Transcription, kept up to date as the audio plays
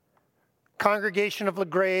Congregation of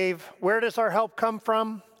LaGrave, where does our help come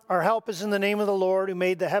from? Our help is in the name of the Lord who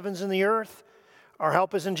made the heavens and the earth. Our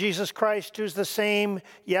help is in Jesus Christ, who's the same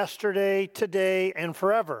yesterday, today, and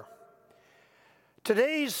forever.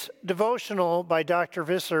 Today's devotional by Dr.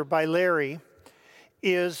 Visser, by Larry,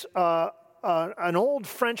 is an old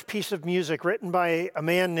French piece of music written by a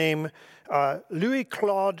man named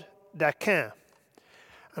Louis-Claude Daquin.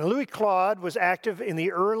 And Louis-Claude was active in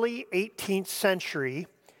the early 18th century,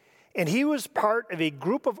 and he was part of a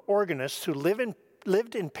group of organists who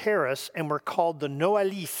lived in Paris and were called the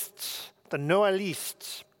Noaillistes. The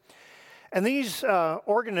Noaillistes. And these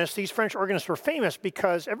organists, these French organists, were famous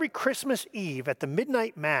because every Christmas Eve at the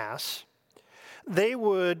midnight mass, they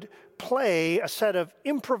would play a set of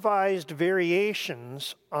improvised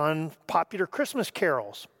variations on popular Christmas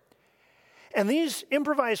carols. And these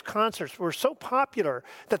improvised concerts were so popular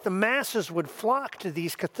that the masses would flock to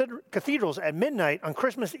these cathedrals at midnight on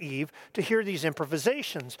Christmas Eve to hear these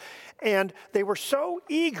improvisations. And they were so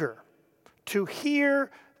eager to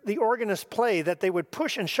hear the organist play that they would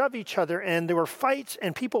push and shove each other, and there were fights,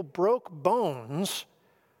 and people broke bones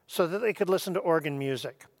so that they could listen to organ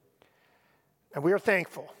music. And we are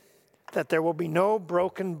thankful that there will be no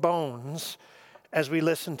broken bones as we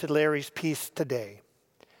listen to Larry's piece today.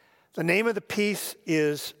 The name of the piece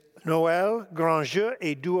is Noël, Grand Jeu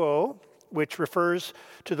et Duo, which refers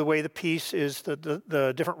to the way the piece is,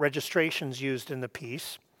 the different registrations used in the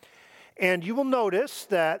piece. And you will notice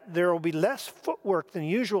that there will be less footwork than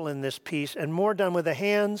usual in this piece and more done with the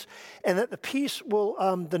hands, and that the piece will,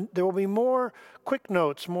 there will be more quick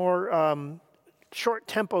notes, more short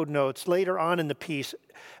tempoed notes later on in the piece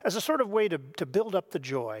as a sort of way to build up the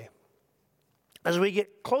joy. As we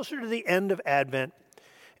get closer to the end of Advent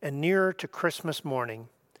and nearer to Christmas morning,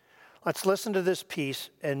 let's listen to this piece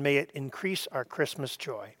and may it increase our Christmas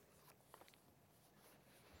joy.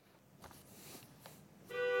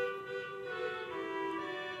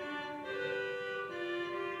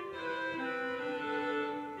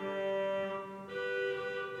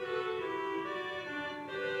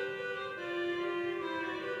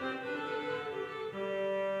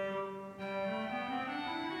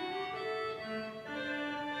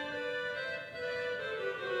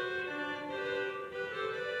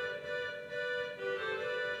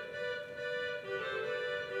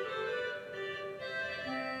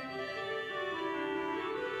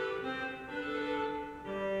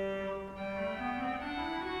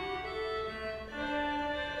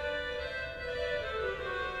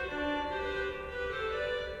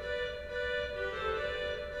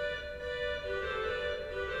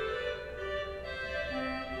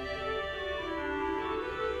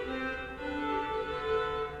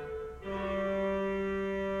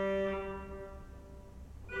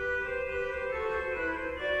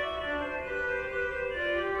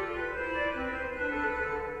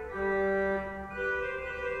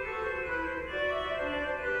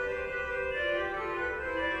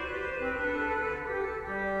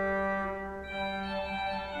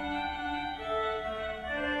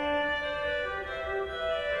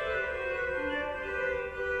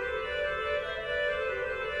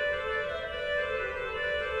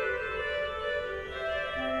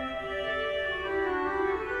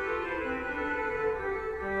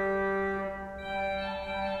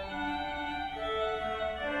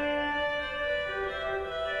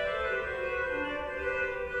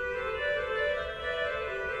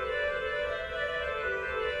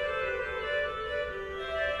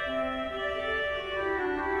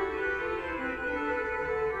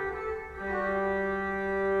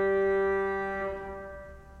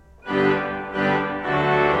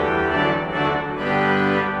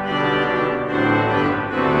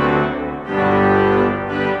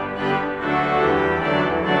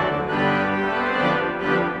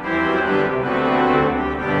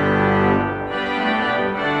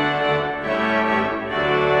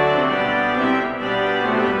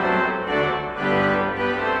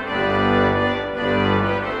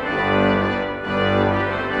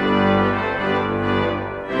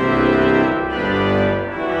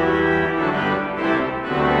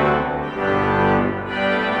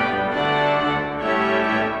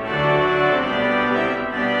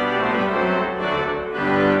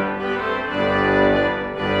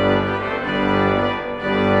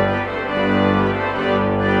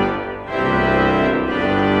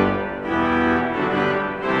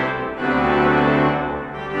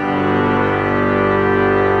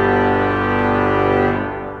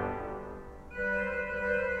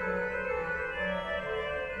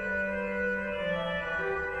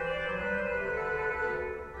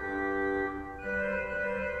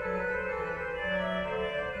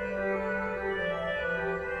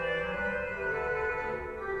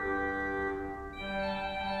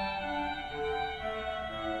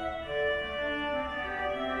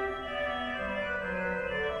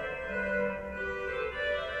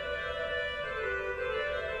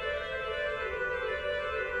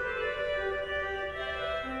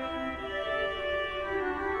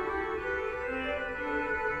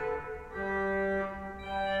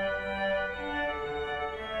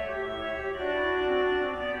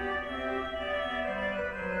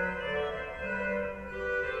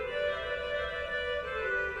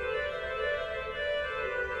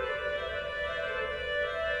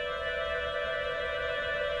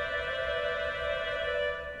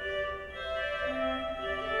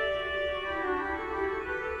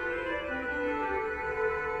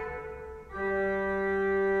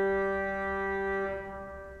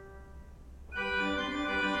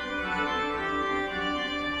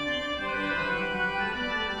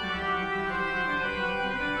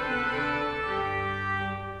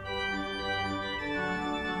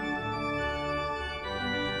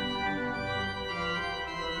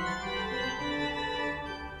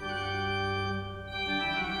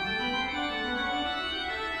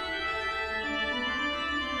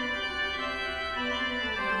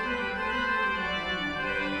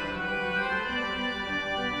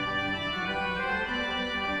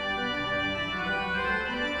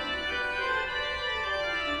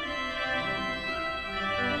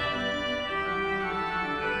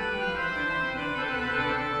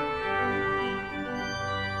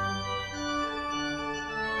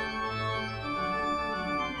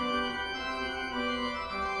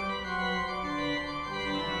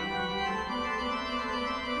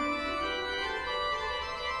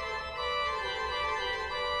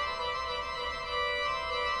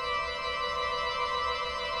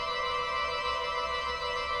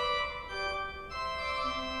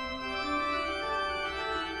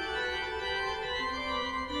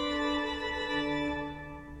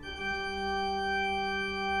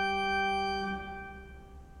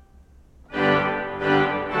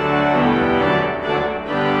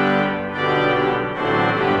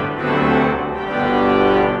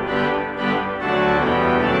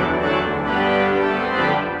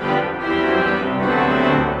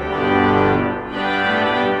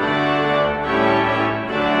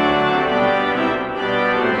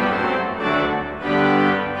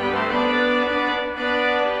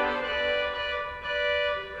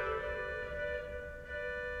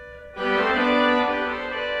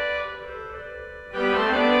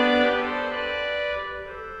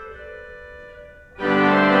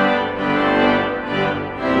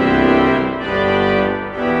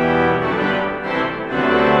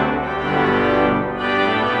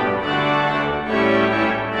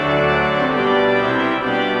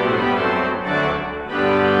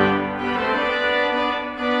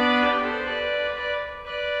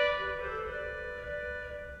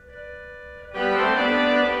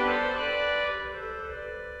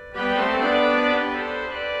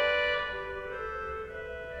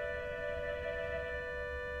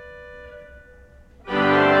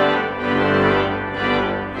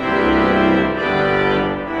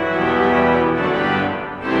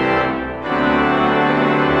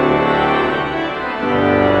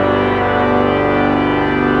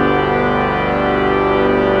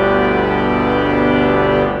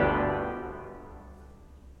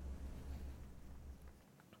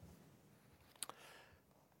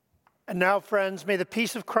 now, friends, may the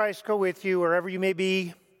peace of Christ go with you wherever you may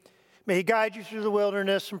be. May he guide you through the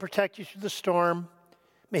wilderness and protect you through the storm.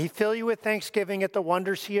 May he fill you with thanksgiving at the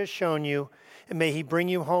wonders he has shown you, and may he bring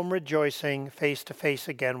you home rejoicing face to face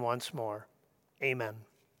again once more. Amen.